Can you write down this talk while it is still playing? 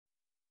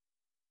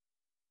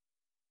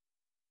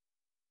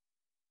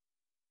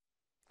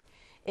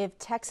If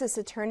Texas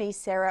attorney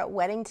Sarah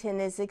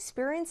Weddington is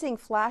experiencing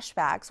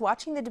flashbacks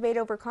watching the debate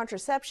over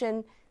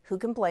contraception, who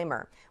can blame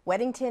her?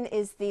 Weddington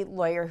is the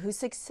lawyer who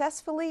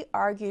successfully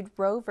argued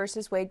Roe v.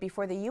 Wade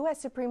before the U.S.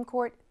 Supreme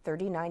Court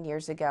 39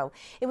 years ago.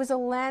 It was a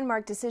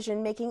landmark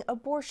decision making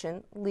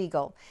abortion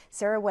legal.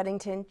 Sarah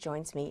Weddington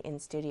joins me in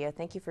studio.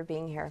 Thank you for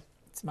being here.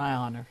 It's my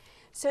honor.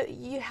 So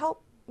you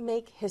helped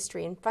make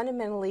history, and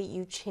fundamentally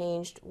you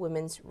changed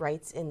women's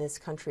rights in this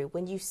country.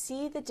 When you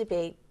see the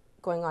debate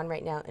going on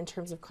right now in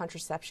terms of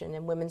contraception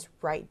and women's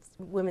rights,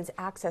 women's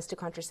access to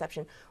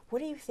contraception,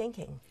 what are you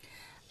thinking?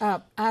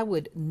 I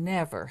would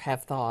never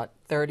have thought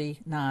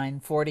 39,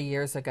 40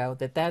 years ago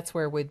that that's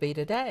where we'd be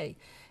today.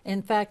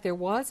 In fact, there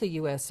was a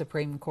U.S.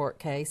 Supreme Court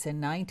case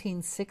in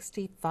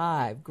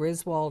 1965,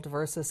 Griswold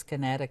versus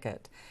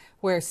Connecticut,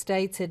 where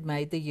states had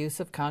made the use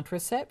of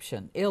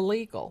contraception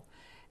illegal.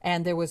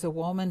 And there was a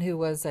woman who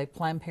was a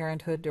Planned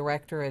Parenthood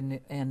director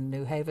in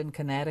New Haven,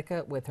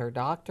 Connecticut, with her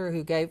doctor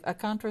who gave a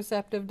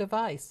contraceptive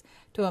device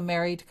to a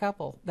married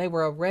couple. They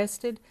were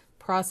arrested,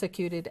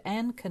 prosecuted,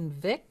 and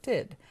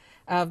convicted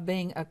of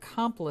being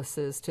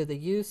accomplices to the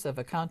use of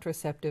a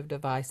contraceptive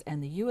device.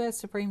 And the U.S.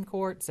 Supreme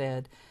Court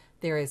said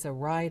there is a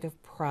right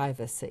of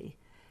privacy.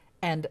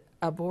 And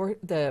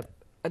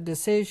a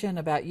decision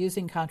about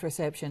using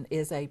contraception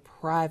is a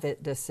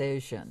private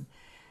decision.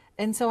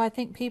 And so I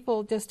think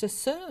people just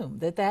assume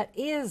that that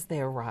is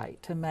their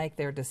right to make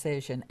their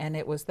decision. And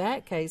it was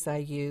that case I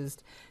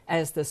used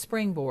as the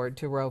springboard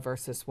to Roe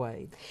versus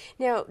Wade.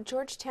 Now,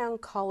 Georgetown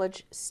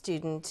College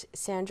student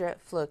Sandra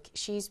Fluke,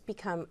 she's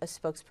become a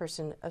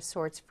spokesperson of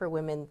sorts for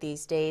women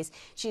these days.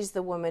 She's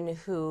the woman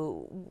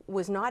who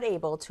was not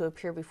able to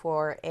appear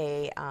before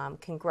a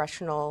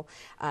congressional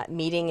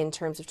meeting in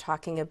terms of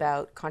talking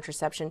about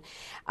contraception.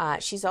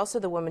 She's also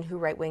the woman who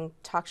right-wing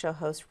talk show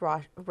host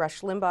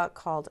Rush Limbaugh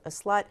called a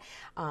slut.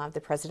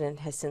 The president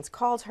has since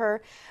called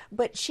her,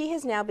 but she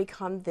has now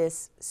become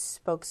this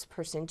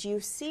spokesperson. Do you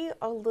see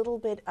a little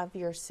bit of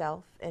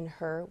yourself in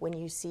her when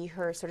you see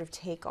her sort of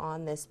take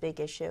on this big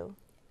issue?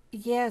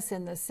 Yes,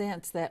 in the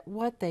sense that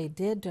what they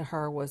did to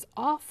her was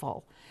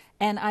awful.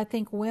 And I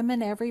think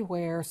women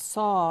everywhere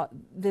saw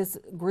this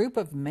group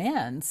of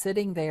men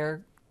sitting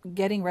there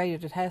getting ready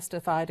to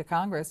testify to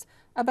Congress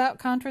about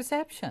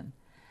contraception.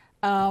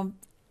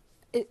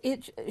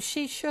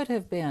 She should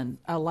have been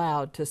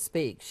allowed to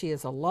speak. She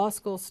is a law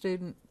school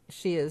student.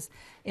 She is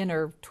in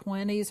her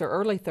 20s or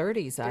early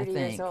 30s, I 30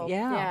 think. Years old.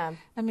 Yeah.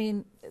 I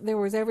mean, there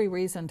was every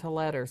reason to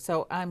let her.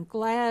 So I'm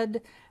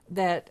glad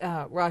that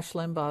Rush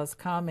Limbaugh's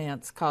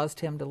comments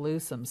caused him to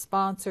lose some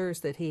sponsors,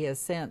 that he has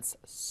since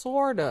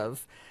sort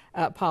of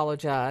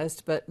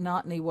apologized, but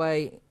not in a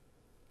way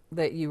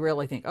that you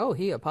really think, oh,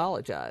 he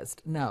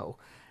apologized. No.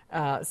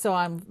 So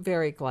I'm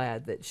very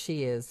glad that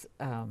she is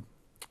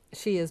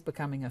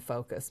becoming a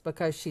focus,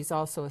 because she's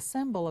also a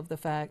symbol of the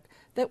fact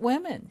that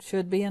women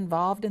should be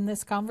involved in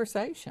this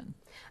conversation.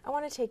 I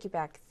want to take you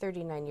back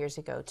 39 years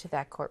ago to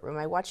that courtroom.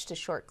 I watched a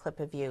short clip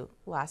of you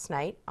last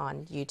night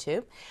on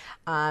YouTube.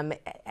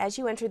 As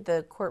you entered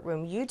the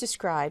courtroom, you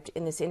described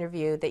in this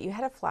interview that you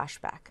had a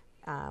flashback.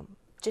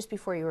 Just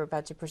before you were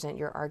about to present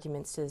your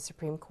arguments to the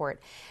Supreme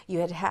Court. You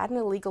had had an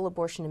illegal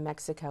abortion in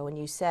Mexico, and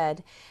you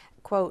said,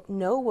 quote,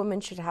 "No woman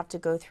should have to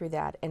go through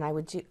that, and I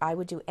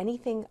would do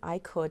anything I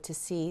could to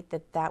see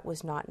that that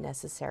was not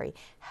necessary."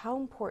 How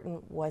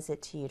important was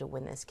it to you to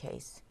win this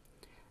case?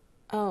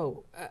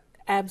 Oh,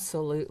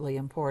 absolutely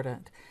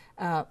important.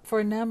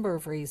 For a number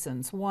of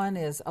reasons. One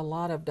is a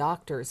lot of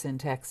doctors in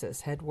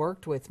Texas had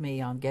worked with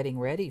me on getting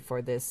ready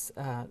for this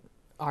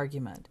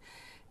argument.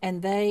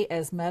 And they,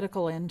 as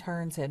medical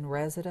interns and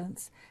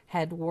residents,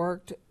 had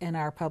worked in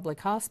our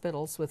public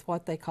hospitals with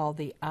what they call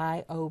the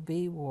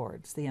IOB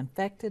wards, the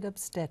infected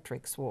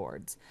obstetrics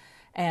wards.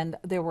 And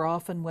there were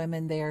often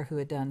women there who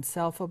had done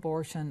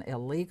self-abortion,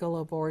 illegal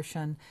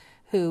abortion,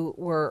 who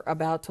were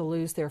about to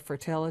lose their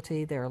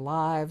fertility, their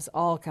lives,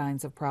 all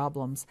kinds of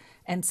problems.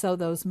 And so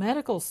those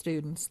medical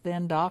students,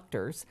 then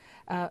doctors,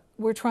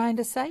 were trying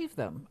to save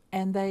them.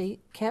 And they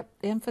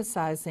kept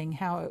emphasizing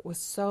how it was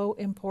so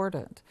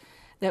important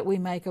that we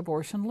make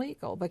abortion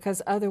legal, because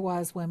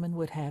otherwise women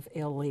would have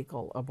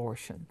illegal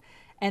abortion.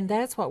 And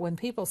that's what, when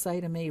people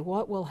say to me,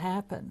 what will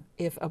happen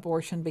if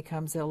abortion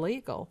becomes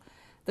illegal?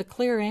 The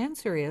clear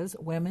answer is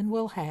women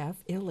will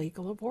have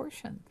illegal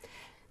abortion.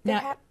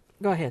 Now,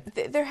 go ahead.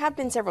 There have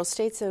been several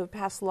states that have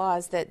passed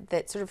laws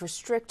that sort of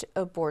restrict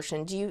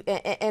abortion.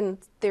 And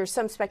there's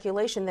some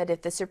speculation that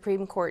if the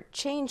Supreme Court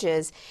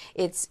changes,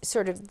 it's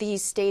sort of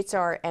these states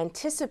are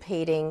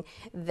anticipating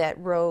that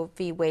Roe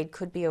v. Wade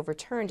could be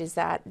overturned.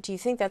 Do you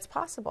think that's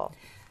possible?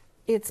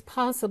 It's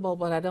possible,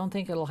 but I don't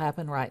think it'll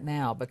happen right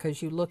now,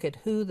 because you look at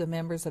who the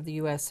members of the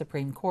U.S.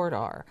 Supreme Court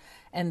are,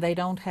 and they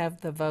don't have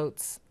the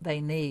votes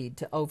they need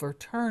to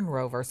overturn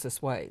Roe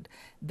versus Wade.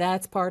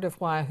 That's part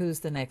of why who's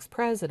the next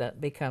president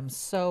becomes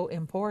so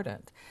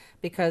important,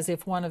 because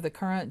if one of the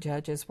current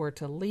judges were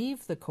to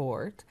leave the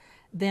court,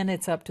 then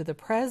it's up to the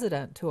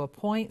president to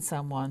appoint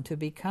someone to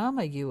become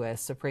a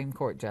U.S. Supreme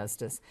Court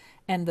justice,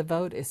 and the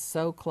vote is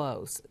so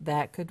close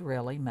that could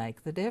really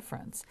make the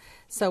difference.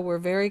 So we're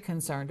very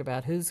concerned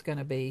about who's going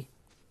to be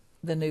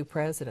the new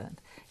president.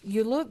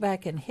 You look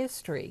back in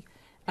history,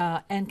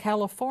 and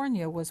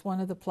California was one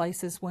of the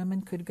places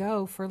women could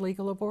go for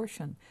legal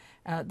abortion.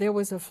 There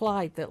was a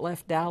flight that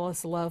left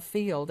Dallas Love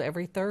Field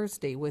every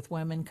Thursday with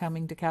women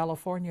coming to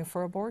California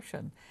for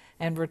abortion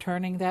and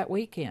returning that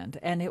weekend.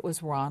 And it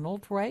was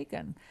Ronald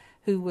Reagan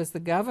who was the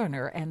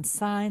governor and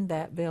signed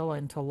that bill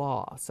into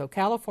law. So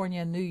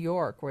California and New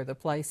York were the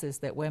places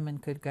that women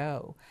could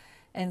go.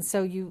 And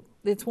so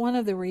it's one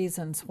of the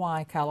reasons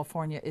why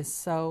California is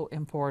so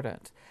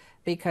important,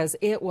 because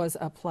it was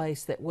a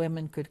place that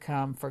women could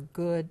come for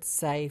good,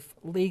 safe,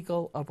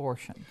 legal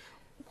abortion.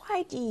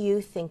 Why do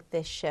you think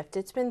this shift?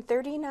 It's been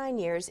 39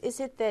 years. Is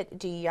it that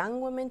do young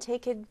women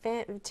take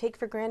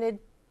for granted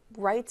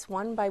rights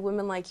won by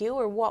women like you,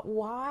 or what?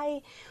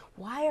 Why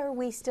are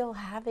we still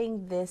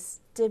having this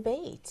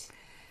debate?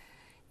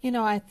 You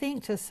know, I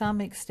think to some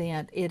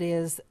extent it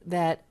is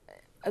that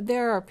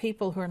there are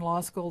people who are in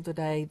law school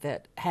today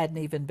that hadn't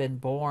even been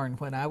born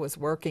when I was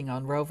working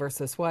on Roe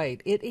versus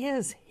Wade. It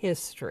is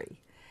history.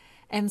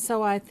 And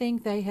so I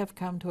think they have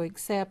come to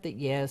accept that,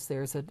 yes,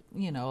 there's a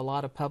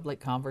lot of public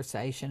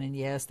conversation, and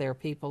yes, there are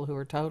people who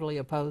are totally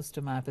opposed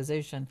to my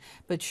position,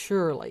 but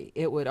surely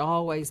it would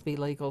always be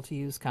legal to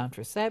use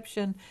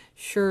contraception.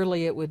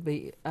 Surely it would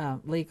be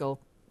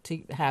legal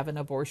to have an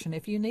abortion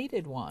if you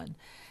needed one.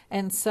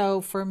 And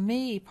so for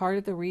me, part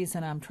of the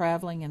reason I'm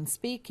traveling and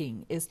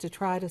speaking is to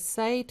try to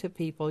say to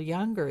people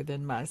younger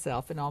than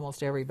myself, and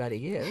almost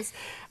everybody is,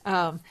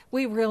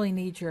 we really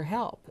need your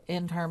help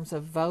in terms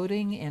of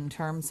voting, in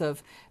terms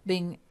of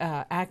being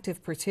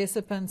active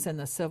participants in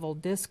the civil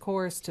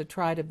discourse, to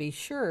try to be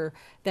sure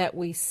that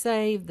we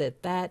say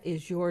that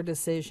is your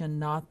decision,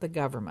 not the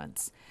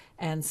government's.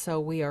 And so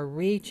we are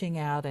reaching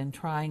out and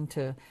trying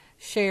to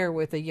share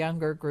with a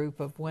younger group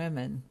of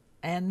women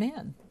and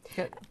men.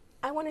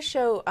 I want to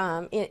show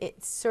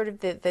it's sort of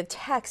the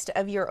text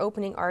of your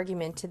opening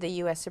argument to the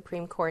U.S.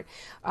 Supreme Court,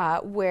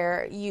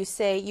 where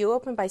you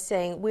open by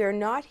saying, "We are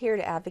not here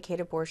to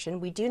advocate abortion.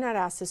 We do not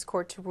ask this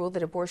court to rule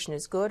that abortion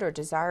is good or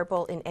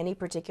desirable in any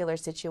particular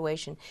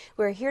situation.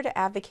 We are here to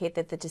advocate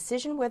that the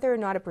decision whether or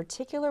not a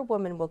particular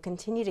woman will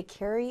continue to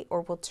carry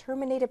or will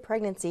terminate a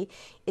pregnancy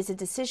is a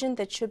decision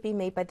that should be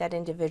made by that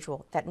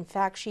individual, that in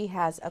fact she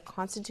has a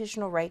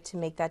constitutional right to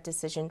make that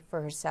decision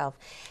for herself."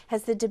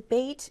 Has the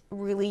debate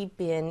really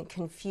been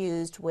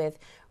confused with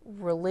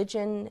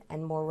religion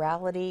and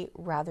morality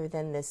rather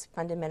than this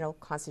fundamental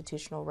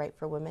constitutional right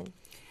for women?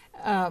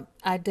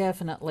 I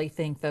definitely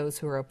think those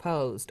who are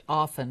opposed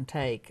often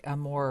take a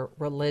more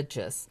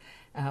religious.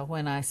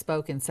 When I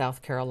spoke in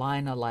South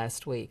Carolina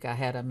last week, I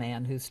had a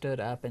man who stood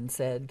up and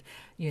said,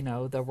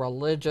 the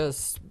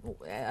religious,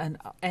 and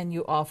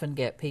you often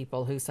get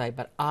people who say,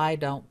 but I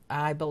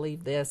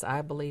believe this,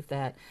 I believe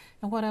that.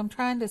 And what I'm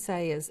trying to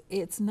say is,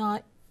 it's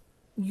not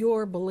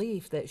your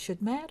belief that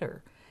should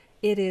matter.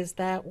 It is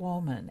that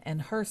woman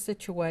and her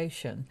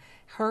situation,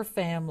 her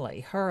family,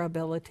 her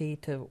ability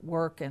to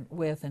work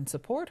with and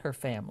support her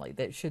family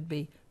that should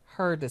be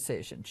her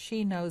decision.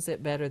 She knows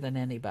it better than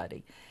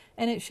anybody.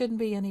 And it shouldn't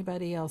be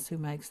anybody else who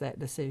makes that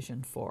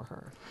decision for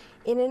her.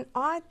 In an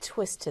odd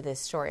twist to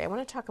this story, I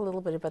want to talk a little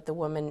bit about the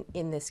woman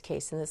in this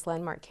case, in this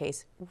landmark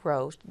case,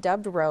 Roe,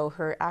 dubbed Roe.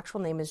 Her actual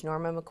name is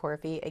Norma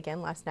McCorvey.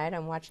 Again, last night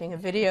I'm watching a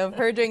video of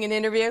her doing an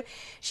interview.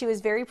 She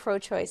was very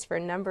pro-choice for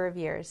a number of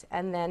years,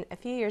 and then a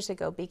few years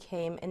ago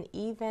became an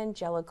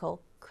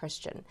evangelical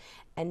Christian,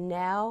 and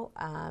now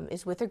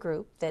is with a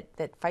group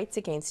that fights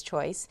against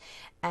choice.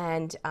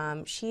 And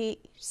she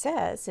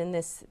says in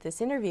this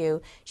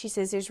interview, she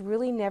says there's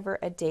really never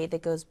a day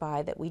that goes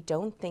by that we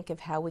don't think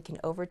of how we can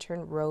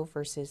overturn Roe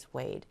versus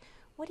Wade.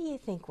 What do you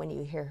think when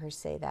you hear her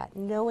say that,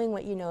 knowing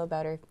what you know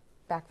about her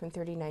back from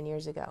 39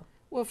 years ago?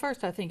 Well,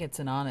 first, I think it's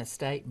an honest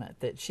statement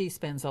that she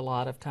spends a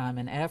lot of time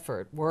and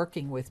effort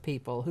working with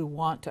people who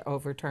want to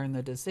overturn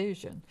the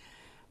decision.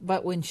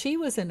 But when she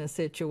was in a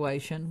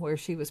situation where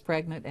she was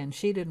pregnant and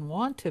she didn't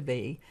want to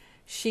be,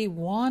 she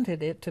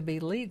wanted it to be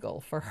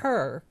legal for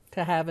her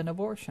to have an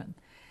abortion.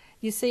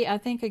 You see, I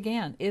think,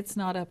 again, it's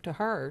not up to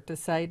her to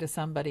say to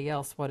somebody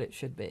else what it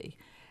should be.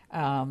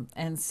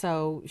 And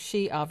so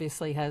she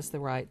obviously has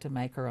the right to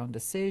make her own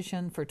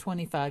decision. For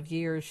 25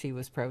 years, she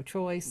was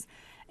pro-choice.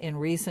 In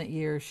recent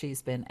years,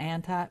 she's been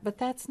anti, but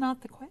that's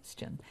not the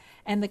question.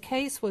 And the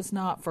case was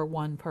not for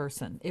one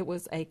person. It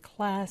was a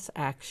class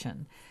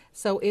action.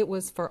 So it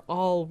was for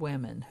all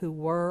women who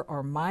were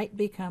or might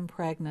become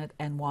pregnant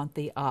and want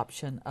the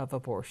option of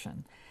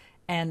abortion.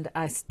 And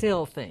I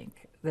still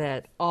think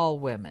that all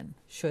women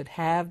should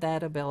have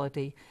that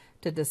ability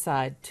to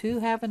decide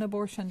to have an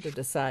abortion, to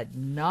decide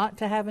not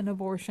to have an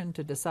abortion,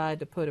 to decide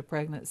to put a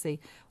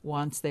pregnancy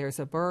once there's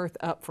a birth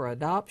up for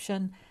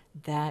adoption.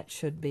 That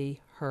should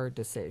be her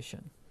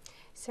decision.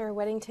 Sarah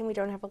Weddington, we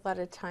don't have a lot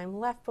of time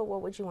left, but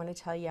what would you want to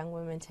tell young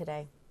women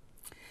today?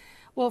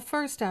 Well,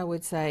 first I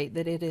would say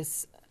that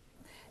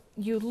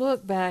You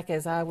look back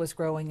as I was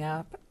growing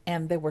up,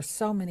 and there were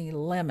so many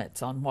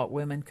limits on what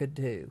women could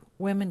do.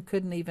 Women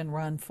couldn't even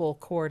run full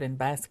court in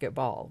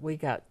basketball. We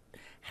got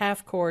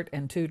half court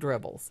and 2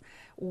 dribbles.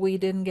 We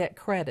didn't get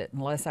credit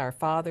unless our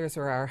fathers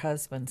or our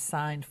husbands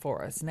signed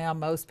for us. Now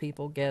most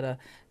people get a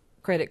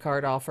credit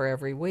card offer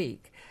every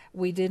week.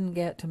 We didn't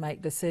get to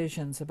make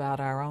decisions about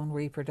our own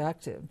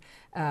reproductive.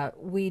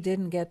 We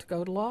didn't get to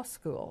go to law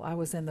school. I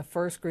was in the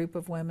first group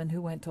of women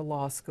who went to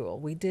law school.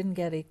 We didn't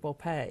get equal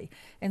pay.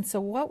 And so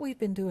what we've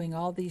been doing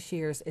all these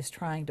years is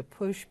trying to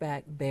push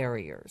back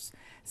barriers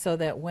so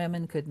that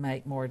women could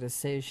make more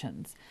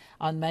decisions.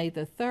 On May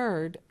the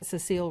 3rd,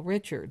 Cecile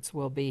Richards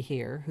will be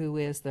here, who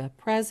is the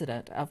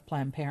president of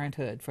Planned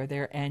Parenthood, for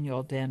their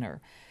annual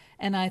dinner.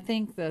 And I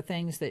think the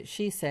things that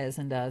she says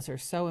and does are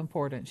so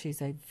important.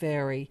 She's a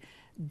very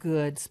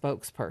good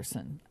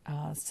spokesperson.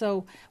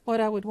 So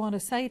what I would want to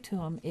say to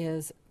them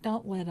is,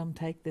 don't let them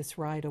take this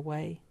right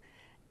away.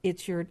 It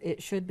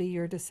should be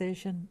your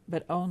decision,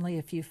 but only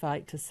if you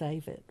fight to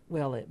save it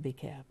will it be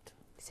kept.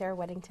 Sarah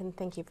Weddington,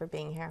 thank you for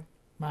being here.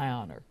 My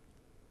honor.